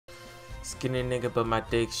Skinny nigga, but my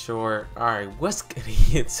dick short. Alright, what's good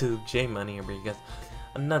YouTube? J Money here, you guys.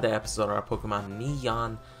 Another episode of our Pokemon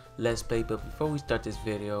Neon Let's Play. But before we start this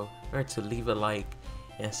video, remember to leave a like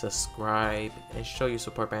and subscribe and show your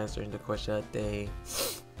support by answering the question of the day.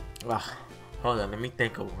 Hold on, let me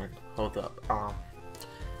think of one. Hold up.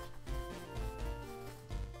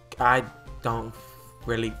 I don't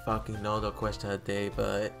really fucking know the question of the day,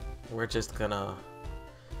 but we're just gonna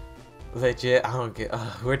legit, I don't get,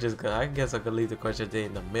 we're just gonna, I guess I could leave the question of the day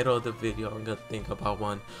in the middle of the video. I'm gonna think about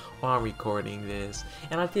one while I'm recording this.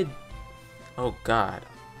 And I did, oh god,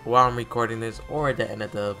 while I'm recording this or at the end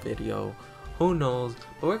of the video, who knows.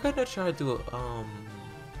 But we're gonna try to do, I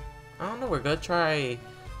don't know, we're gonna try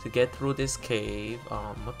to get through this cave.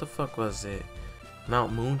 What the fuck was it?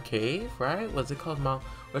 Mount Moon Cave, right? Was it called Mount?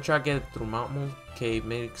 We'll try to get through Mount Moon Cave,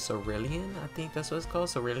 maybe Cerulean, I think that's what it's called,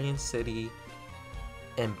 Cerulean City,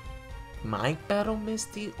 and might battle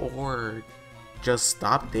Misty, or just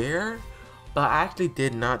stop there. But I actually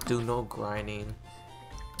did not do no grinding.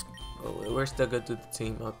 Oh, we're still gonna do the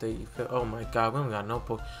team update. You feel? Oh my god, we don't got no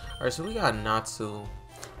poke. Alright, so we got Natsu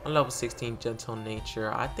on level 16, Gentle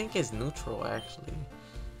Nature. I think it's neutral actually.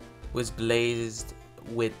 Was blazed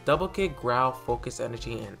with Double Kick, Growl, Focus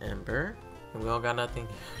Energy, and Ember. And we all got nothing.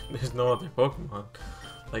 There's no other Pokemon.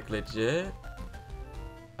 Like legit.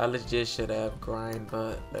 I legit should have grind,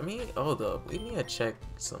 but let me hold up. We need to check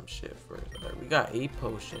some shit first. Right, we got 8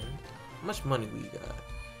 potions. How much money we got?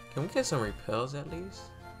 Can we get some repels at least?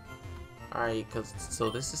 Alright, so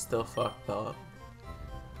this is still fucked up.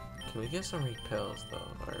 Can we get some repels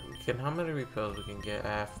though? Alright, how many repels we can get?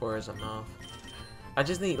 4 is enough. I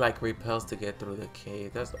just need like repels to get through the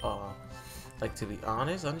cave. That's all. Like, to be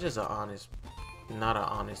honest, I'm just not an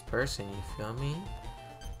honest person, you feel me?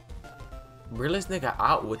 Realest nigga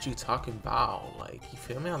out, what you talking about? Like, you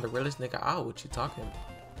feel me? I'm the realest nigga out, what you talking about?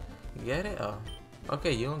 You get it?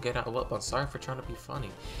 Okay, you don't get it. Well, I'm sorry for trying to be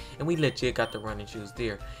funny. And we legit got the running shoes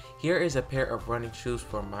there. Here is a pair of running shoes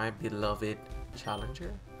for my beloved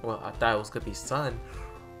challenger. Well, I thought it was gonna be son.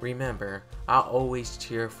 Remember, I'll always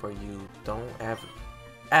cheer for you. Don't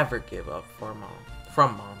ever give up for mom.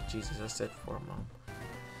 From mom. Jesus, I said for mom.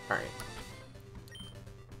 Alright.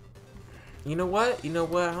 You know what? You know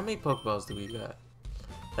what? How many Pokeballs do we got?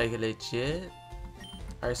 Like, legit?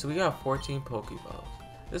 Alright, so we got 14 Pokeballs.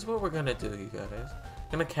 This is what we're gonna do, you guys.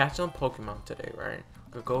 We're gonna catch some Pokemon today, right?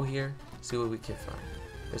 We're gonna go here, see what we can find.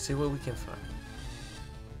 Let's see what we can find.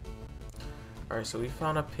 Alright, so we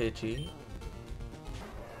found a Pidgey.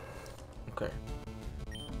 Okay.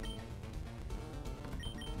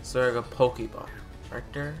 So we're gonna Pokeball.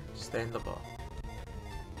 Right there, stay in the ball.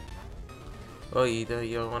 Oh, you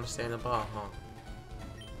don't want to stay in the ball, huh?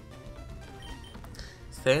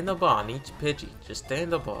 Stay in the ball. I need Pidgey. Just stay in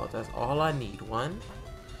the ball. That's all I need. One.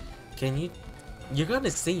 Can you? You're gonna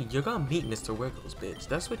see. You're gonna meet Mr. Wiggles, bitch.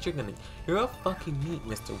 That's what you're gonna. You're gonna fucking meet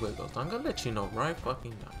Mr. Wiggles. I'm gonna let you know right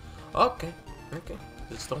fucking now. Okay. Okay.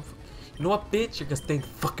 Just don't. You know what, bitch? You're gonna stay in the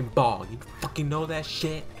fucking ball. You fucking know that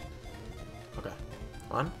shit. Okay.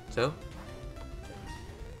 1, 2.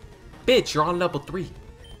 Bitch, you're on level 3.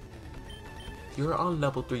 You're on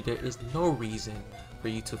level 3. There is no reason for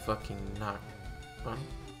you to fucking not. 1,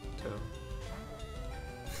 2.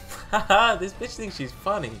 Haha, this bitch thinks she's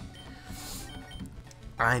funny.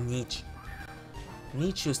 I need you.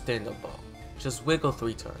 Need you to stay in the ball. Just wiggle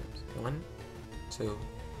 3 times. 1, 2,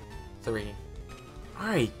 3.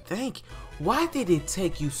 Alright, thank you. Why did it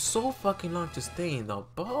take you so fucking long to stay in the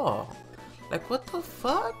ball? Like, what the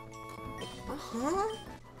fuck?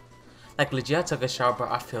 Like, legit, I took a shower,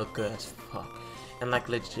 but I feel good as fuck. And like,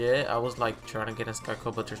 legit, I was like trying to get in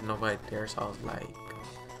Skyco, but there's nobody there, so I was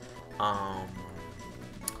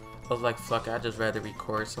like, fuck it, I just rather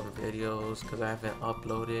record some videos because I haven't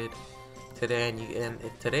uploaded today. And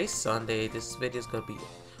if today's Sunday, this video's gonna be,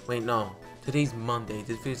 wait, no, today's Monday.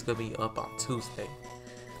 This video's gonna be up on Tuesday,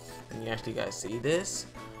 and you actually guys see this.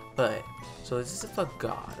 But so this is for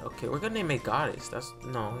God. Okay, we're gonna name it Goddess. That's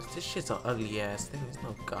no, this shit's an ugly ass thing. There's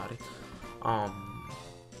no Goddess.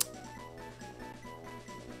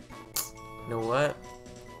 You know what?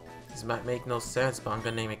 This might make no sense, but I'm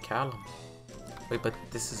gonna name it Callum. Wait, but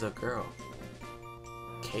this is a girl.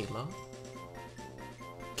 Kayla?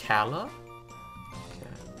 Kala?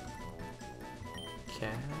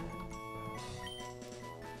 Cat?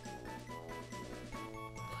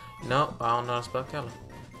 No, I don't know how to spell Kala.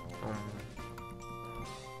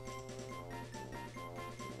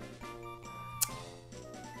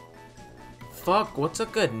 Fuck, what's a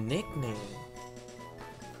good nickname?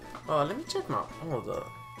 Oh, let me check my. Hold up.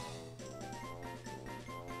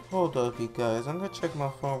 Hold up, you guys. I'm gonna check my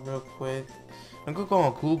phone real quick. I'm gonna go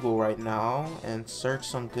on Google right now and search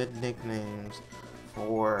some good nicknames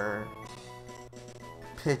for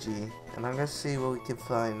Pidgey, and I'm gonna see what we can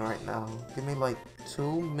find right now. Give me like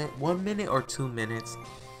 1 minute or 2 minutes,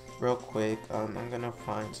 real quick. I'm gonna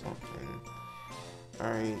find something.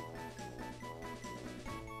 All right.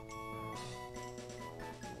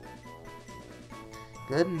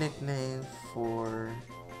 Good nickname for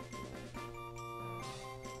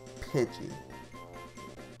Pidgey.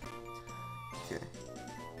 Okay.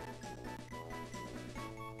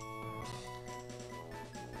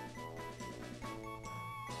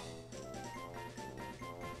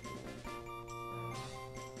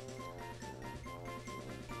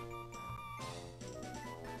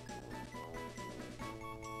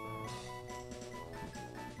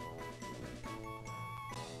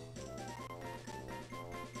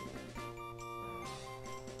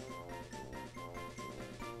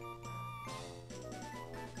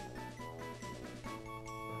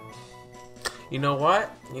 You know what?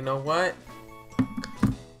 You know what?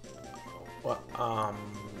 What?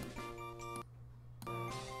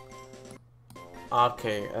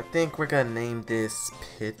 Okay, I think we're gonna name this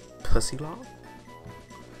Pussy Long.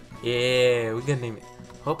 Yeah, we're gonna name it.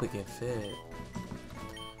 Hope it can fit.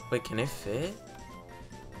 Wait, can it fit?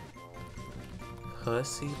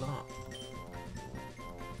 Pussy Long.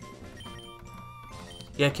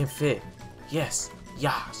 Yeah, it can fit. Yes.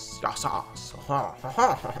 Yes. Yes. Yes.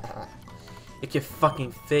 It can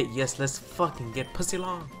fucking fit. Yes, let's fucking get Pussy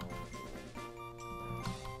Long.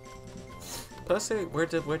 Pussy, where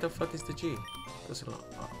the fuck is the G? Pussy Long.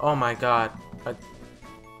 Oh my god.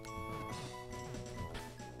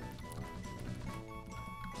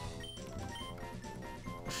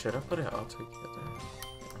 Should I put it all together?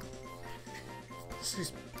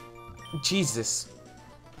 Jesus.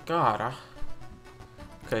 God.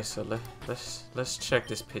 Okay, so let's check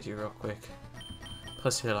this Pidgey real quick.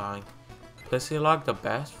 Pussy Long. Pussy Long, the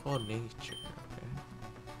best for nature. Okay.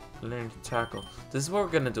 Learn to tackle. This is what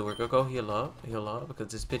we're gonna do. We're gonna go heal up,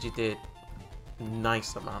 because this Pidgey did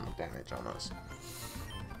nice amount of damage on us.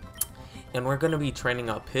 And we're gonna be training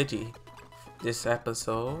up Pidgey this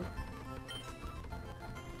episode.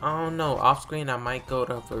 I don't know. Off screen, I might go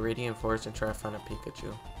to Viridian Forest and try to find a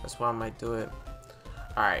Pikachu. That's why I might do it.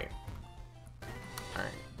 Alright.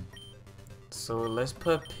 Alright. So let's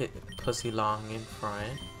put Pussy Long in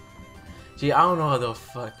front. Gee, I don't know how the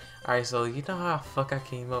fuck. Alright, so you know how the fuck I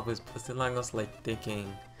came up with Pussy Long? I was like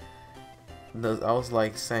thinking. I was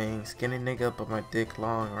like saying skinny nigga but my dick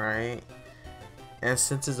long, right? And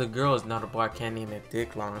since it's a girl, it's not a boy, I can't name it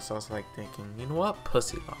Dick Long. So I was like thinking, you know what?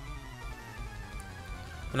 Pussy Long.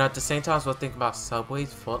 And at the same time, I was thinking about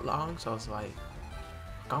Subway's foot long. So I was like,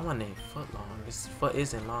 I want to name foot long. This foot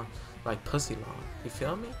isn't long. Like Pussy Long. You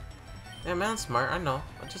feel me? Yeah, man, I'm smart. I know.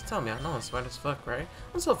 Just tell me. I know I'm smart as fuck, right?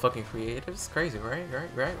 I'm so fucking creative. It's crazy, right?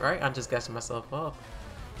 Right? I'm just gassing myself up.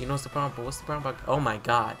 You know what's the problem? But what's the problem about? Oh my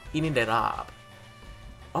god. Eating that up.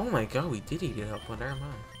 Oh my god, we did eat it up. Well, never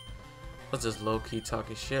mind. Let's just low-key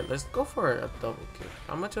talking shit. Let's go for a double kick.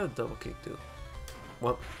 How much of a double kick do?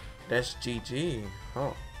 Well, that's GG.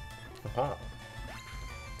 Oh.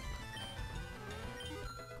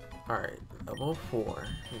 Alright, level 4.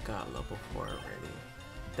 We got level 4 already.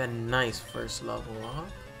 That nice first level up.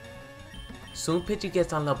 Soon Pidgey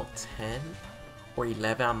gets on level 10 or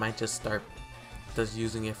 11, I might just start just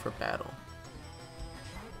using it for battle.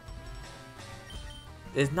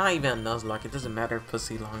 It's not even a Nuzlocke. It doesn't matter if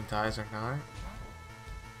Pussy Long dies or not.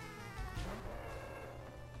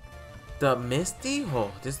 The Misty?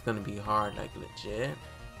 Oh, this is gonna be hard, like legit.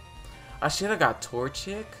 I should have got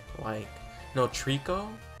Torchic, like, no, Trico.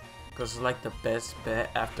 Because it's like the best bet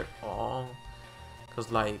after all.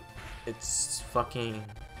 Because like, it's fucking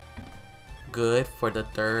good for the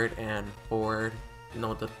third and fourth.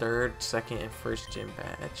 No, the third, second, and first gym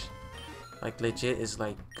badge. Like legit is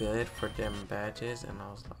like good for them badges. And I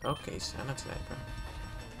was like, okay, Santa's that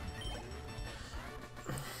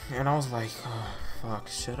guy. And I was like, oh, fuck,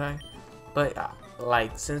 should I? But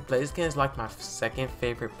like, since Blaziken is like my second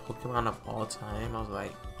favorite Pokemon of all time, I was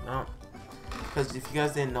like, no. Because if you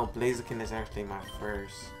guys didn't know, Blaziken is actually my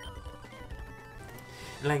first.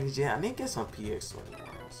 And like, yeah, I need to get some PX21s.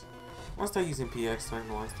 I want to start using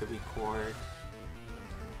PX21s to record.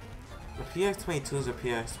 The PX22s or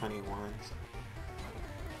PX21s.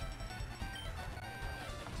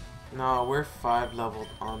 No, we're 5 leveled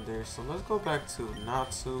under, so let's go back to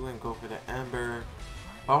Natsu and go for the Ember.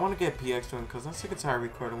 I want to get PX1 because I'm sick and tired of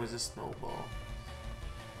recording with this Snowball.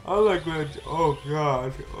 I like that. Oh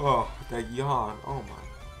god. Oh, that yawn. Oh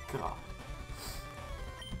my god.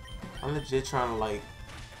 I'm legit trying to like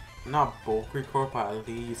not bulk record, but at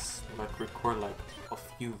least like record like a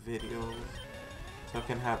few videos so I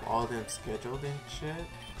can have all them scheduled and shit.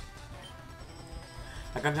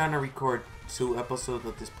 Like I'm trying to record 2 episodes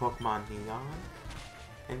of this Pokemon Neon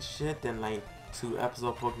and shit, then like 2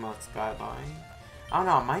 episodes of Pokemon Skyline. I don't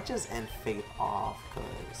know, I might just end Fate off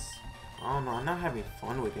cause I don't know, I'm not having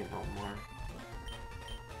fun with it no more.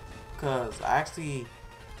 Cause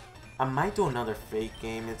I might do another Fate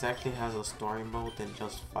game. It actually has a story mode than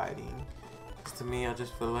just fighting. Cause to me, I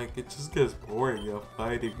just feel like it just gets boring of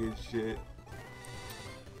fighting and shit.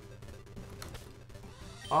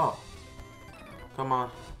 Oh. Come on,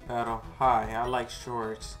 battle. Hi, I like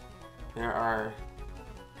shorts. There are...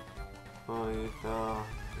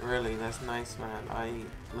 really, that's nice, man. I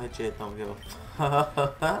legit don't give a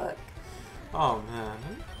fuck. Oh, man.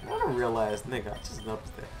 What a real ass nigga. I just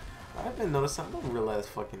noticed that. I've been noticing I'm a real ass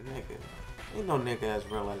fucking nigga. Ain't no nigga as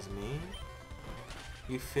real as me.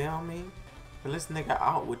 You feel me? But this nigga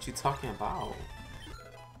out, what you talking about?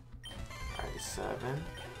 Alright, 7.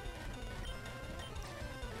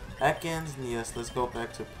 Ekans, yes, let's go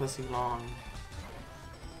back to Pussy Long.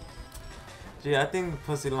 Gee, I think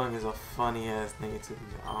Pussy Long is a funny ass name to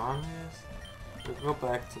be honest. We'll go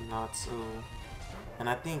back to Natsu. And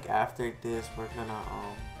I think after this we're gonna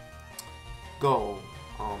go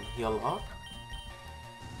heal up.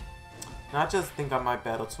 And I just think I might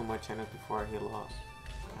battle too much energy before I heal up.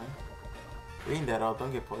 Okay. Reading that out,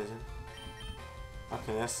 don't get poisoned.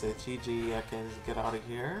 Okay, that's it. GG, I can just get out of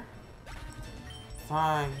here.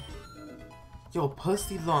 Fine. Yo,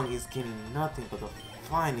 Pussy Long is getting nothing but the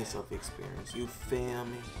finest of experience. You feel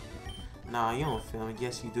me? Nah, you don't feel me.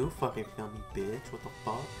 Yes, you do fucking feel me, bitch. What the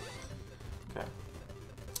fuck? Okay.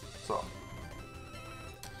 So.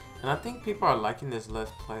 And I think people are liking this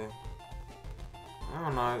Let's Play. I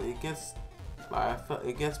don't know, it gets... I feel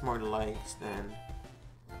it gets more likes than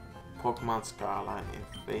Pokemon Skyline and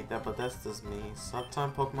Fate, but that's just me.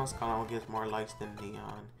 Sometimes Pokemon Skyline gets more likes than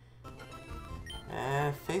Neon.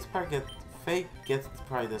 And Fate gets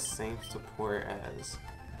probably the same support as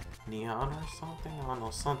Neon or something. I don't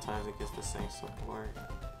know, sometimes it gets the same support.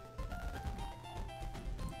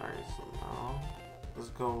 Alright, so now let's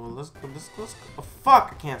go. Oh,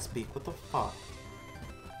 fuck, I can't speak. What the fuck?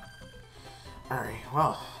 Alright,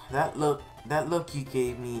 well, that look you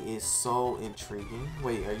gave me is so intriguing.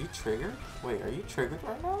 Wait, are you triggered? Wait, are you triggered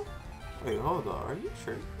right now? Wait, hold on, are you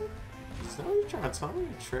triggered? Is that what you're trying to tell me?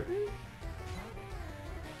 You're triggered?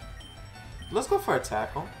 Let's go for a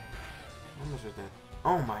tackle. How much is that?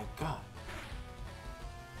 Oh my god.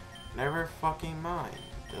 Never fucking mind.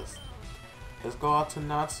 Let's go out to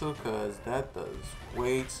Natsu, cause that does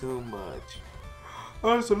way too much.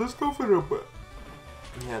 Alright, so let's go for the...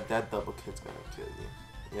 Yeah, that double kit's gonna kill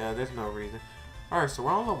you. Yeah, there's no reason. Alright, so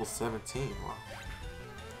we're on level 17. Wow.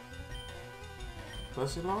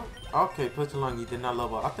 Pussy Long? Okay, Pussy Long, you did not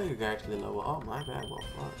level up. I thought you could actually level up. Oh, my bad. Well,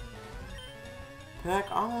 fuck.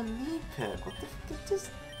 Peck? I don't need Peck. What the fuck?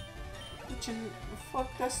 Just... Fuck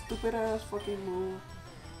that stupid ass fucking move.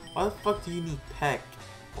 Why the fuck do you need Peck?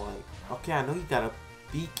 Like, okay, I know you got a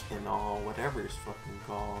beak and all, whatever it's fucking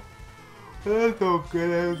called. That's no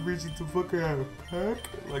good ass reason to fucking have a Peck.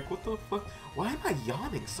 Like, what the fuck? Why am I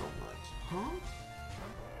yawning so much? Huh?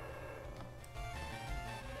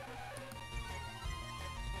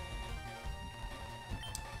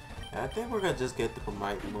 I think we're gonna just get the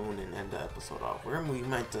Might Moon and end the episode off. We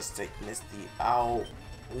might just take Misty out.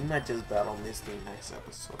 We might just battle Misty next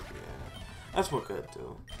episode. Yeah, that's what we're gonna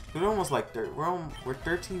do. We're almost like we're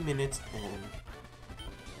 13 minutes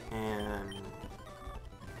in, and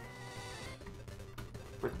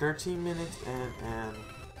we're 13 minutes in, and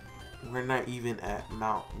we're not even at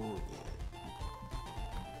Mount Moon yet.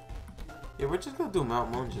 Yeah, we're just gonna do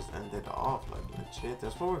Mount Moon, just end it off like legit.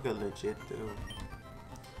 That's what we're gonna legit do.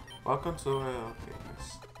 Welcome to it. Okay,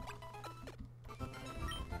 yes.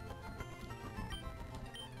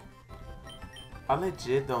 I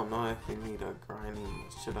legit don't know if we need a grinding.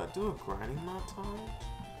 Should I do a grinding montage?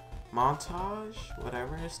 Montage?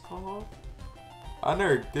 Whatever it's called? I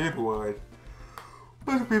never did one.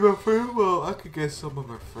 Must be my friend. Well, I could get some of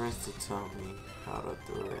my friends to tell me how to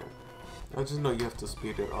do it. I just know you have to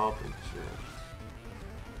speed it up and shit.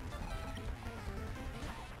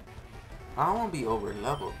 I don't want to be over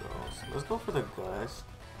leveled though, so let's go for the Gust.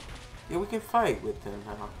 Yeah, we can fight with him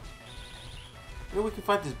now. Yeah, we can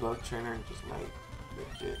fight this bug trainer and just like,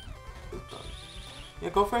 legit. Yeah,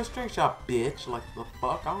 go for a string shot, bitch. Like, the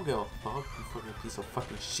fuck? I don't give a fuck, you fucking piece of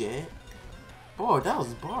fucking shit. Oh, that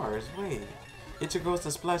was bars. Wait. Itcher goes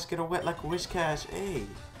to splash, get a wet like a wish cash. Hey.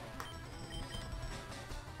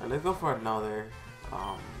 Alright, let's go for another,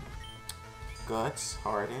 Guts,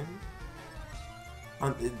 Harden.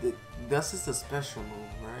 Guts is a special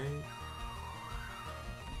move, right?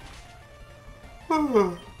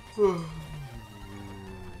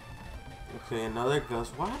 Okay, another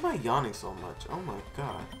Gust. Why am I yawning so much? Oh my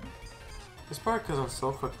god. It's probably because I'm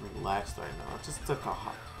so fucking relaxed right now.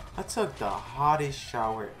 I took the hottest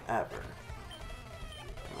shower ever.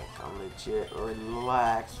 Like, I'm legit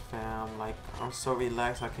relaxed, fam. Like, I'm so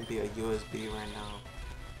relaxed I can be a USB right now.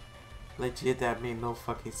 Legit, that made no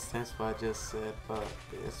fucking sense what I just said, but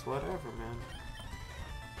it's whatever, man.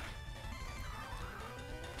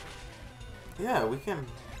 Yeah, we can...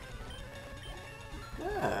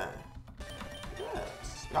 Yeah.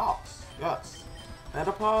 Yes.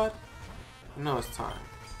 Metapod? You know it's time.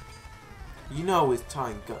 You know it's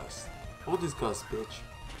time, Gus. Hold this Gus, bitch.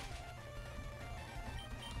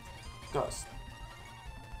 Gust.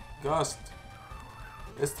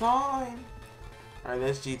 It's time! Alright,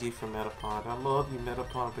 that's GG for Metapod. I love you,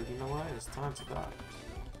 Metapod, but you know what? It's time to die.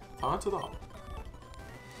 Time to die.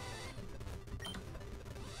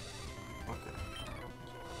 Okay.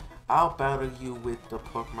 I'll battle you with the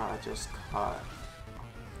Pokemon I just caught.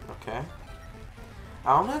 Okay?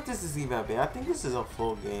 I don't know if this is even bad. I think this is a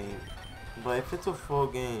full game. But if it's a full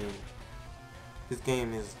game, this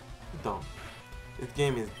game is dumb. This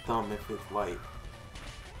game is dumb if it's like...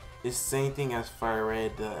 It's the same thing as Fire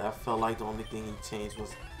Red. I felt like the only thing he changed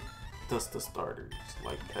was just the starters.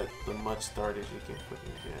 Like, the much starters you can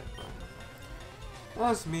fucking get. But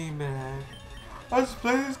that's me, man. I just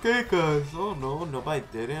played this game because, oh no, nobody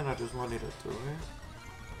did it and I just wanted to do it.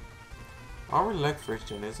 I really like first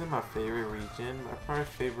gen. Isn't my favorite region. My probably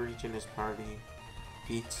favorite region is probably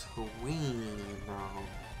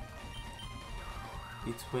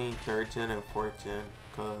between third gen and fourth gen,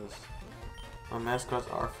 because my mascots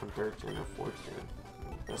are from third gen and fourth gen.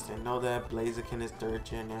 Because they know that Blaziken is third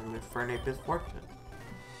gen and Infernape is fourth gen.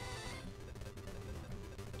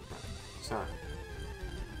 Sorry.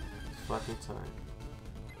 It's fucking time.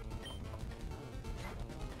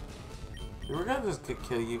 We're gonna just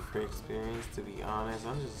kill you for experience, to be honest.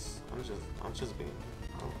 I'm just being...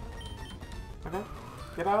 Oh. Okay.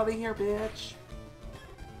 Get out of here, bitch!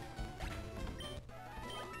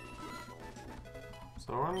 So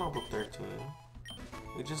we're on level 13.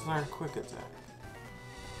 We just learned Quick Attack.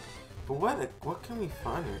 But what can we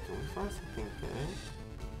find here? Can we find something good?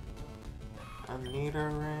 A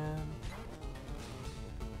Nidoran?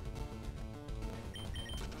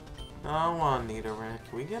 No, I don't want Nidoran.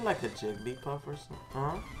 Can we get like a Jigglypuff or something?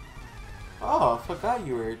 Huh? Oh, I forgot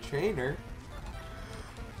you were a trainer.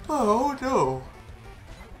 Oh no!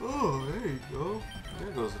 Oh, there you go. There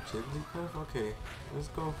goes a Jigglypuff. Okay, let's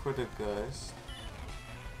go for the Gust.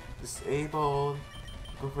 Disabled.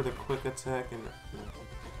 Go for the Quick Attack and...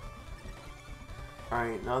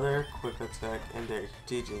 Alright, another Quick Attack and there.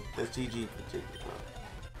 GG. That's GG for Jigglypuff.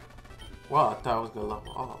 Wow, I thought I was gonna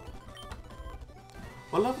level up.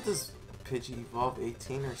 What level does Pidgey evolve?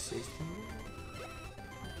 18 or 16?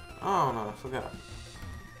 I don't know, I forgot.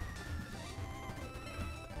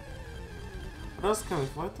 What else can we...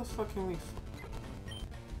 What the fuck can we...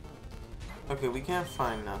 Okay, we can't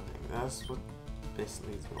find nothing. That's what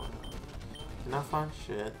basically is going on. Cannot find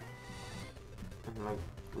shit. And like,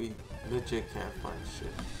 we legit can't find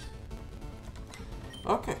shit.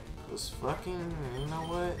 Okay, just fucking... You know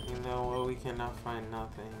what? You know what? We cannot find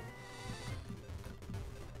nothing.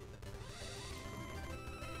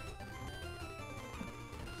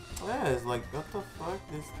 Yeah, it's like, what the fuck?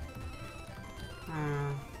 This...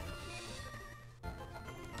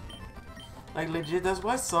 Like, legit, that's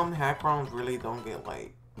why some hack rounds really don't get,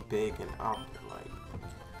 like, big and out there, like...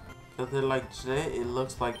 Cause they're like, it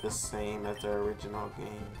looks like the same as the original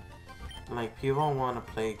game. And, like, people want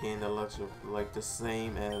to play a game that looks, like, the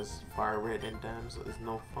same as Fire Red and them, so it's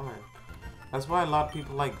no fun. That's why a lot of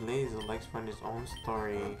people like Blaze, likes running his own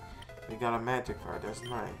story. He got a magic card, that's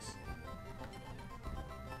nice.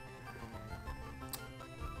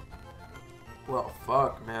 Well,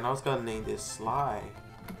 fuck, man. I was gonna name this Sly.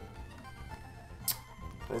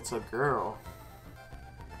 But it's a girl.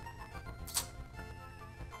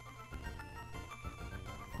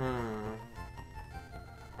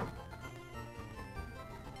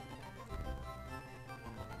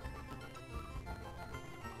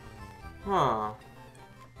 Huh.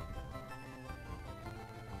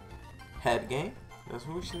 Head game? That's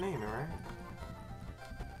what we should name it, right?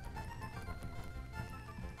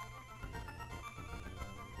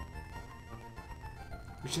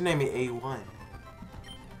 We should name it A1.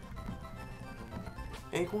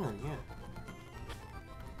 A1, yeah.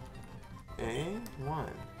 A1.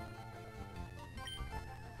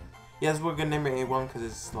 Yes, we're gonna name it A1 because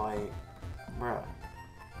it's like Bruh.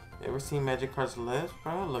 You ever seen Magikarp's lips,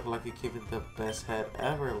 bro? Look like he gave it the best head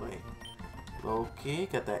ever, like. Loki,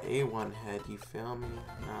 got that A1 head, you feel me?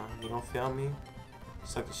 Nah, you don't feel me?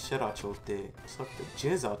 Suck the shit out your dick. Suck the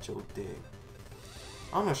jizz out your dick.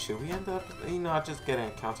 I don't know, should we end up? You know, I just get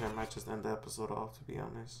an encounter and might just end the episode off, to be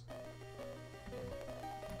honest.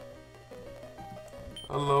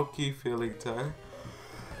 A low-key feeling time.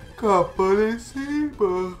 God, buddy, see,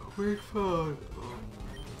 but we fun.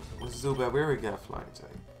 Zubat, we already got flying type.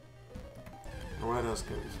 What else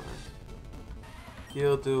can we find?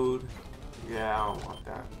 Kill dude. Yeah, I don't want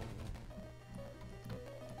that.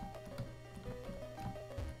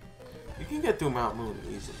 You can get through Mount Moon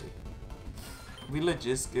easily. We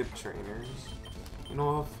legit skip trainers. You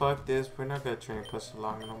know what? Fuck this. We're not gonna train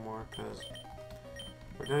Puzzalong no more, cause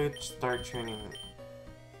we're gonna start training.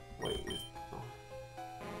 Wait.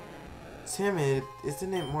 Timid,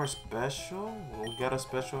 isn't it more special? We got a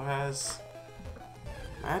special has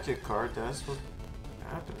magic card. That's what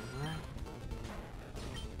happened, right?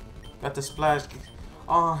 Got the splash.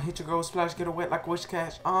 Hit your girl splash, get her wet like Wish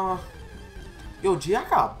Cash. Yo, G, I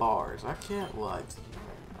got bars. I can't lie to you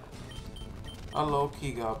right now. I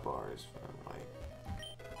low-key got bars, fam. Like,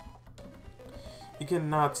 you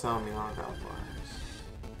cannot tell me I got bars.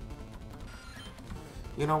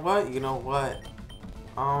 You know what? You know what?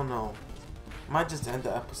 I don't know. Might just end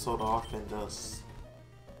the episode off and just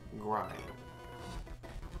grind.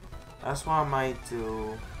 That's what I might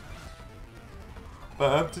do.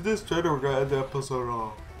 But after this trailer, we're gonna end the episode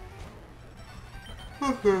off.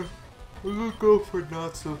 Okay, we're gonna go for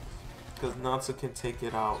Natsu, because Natsu can take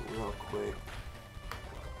it out real quick.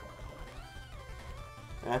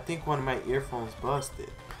 And I think one of my earphones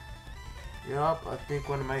busted. Yup, I think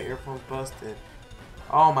one of my earphones busted.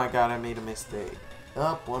 Oh my god, I made a mistake.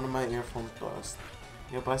 Yup, one of my earphones busted.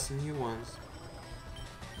 Yep, I some new ones.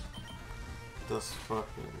 This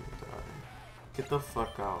fucking guy. Get the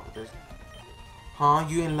fuck out. There's... Huh?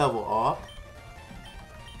 You ain't level up?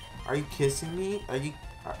 Are you kissing me? Are you...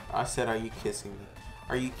 I said, are you kissing me?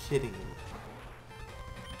 Are you kidding me?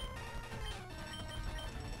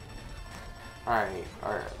 Alright,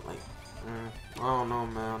 like... I don't know,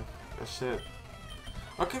 man. That shit...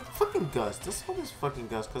 Okay, fucking Gus. This one is fucking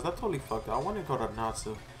Gus, because I totally fucked up. I want to go to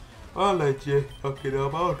Natsu. I'll let you fuck it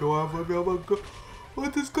up. I don't know how I'm gonna go.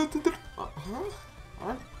 What is going to do?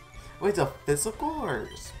 Huh? Wait, it's a physical or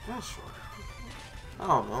special? I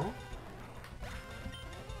don't know.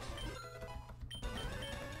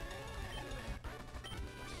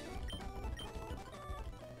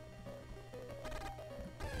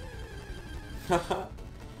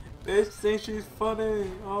 Bitch thinks she's funny.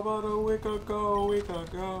 How about a week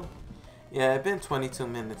ago? Yeah, it's been 22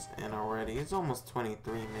 minutes in already. It's almost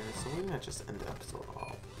 23 minutes, so we might just end the episode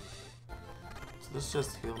off. So let's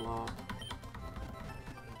just heal off.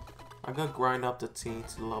 I gotta grind up the team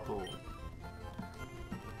to level,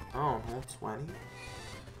 I don't know, 20.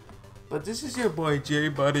 But this is your boy J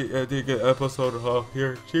Buddy ending an episode off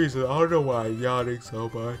here. Jesus, I don't know why I'm yawning so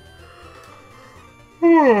much.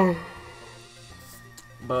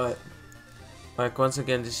 But, like, once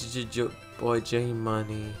again, this is your boy J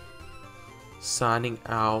Money signing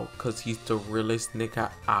out, because he's the realest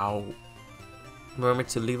nigga out. Remember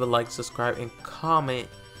to leave a like, subscribe, and comment.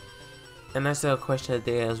 And that's a question of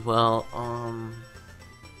the day as well.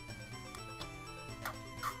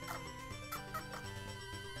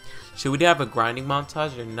 Should we have a grinding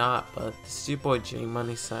montage or not? But this is your boy J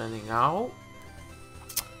Money signing out.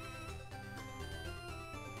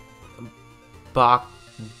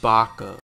 Baka.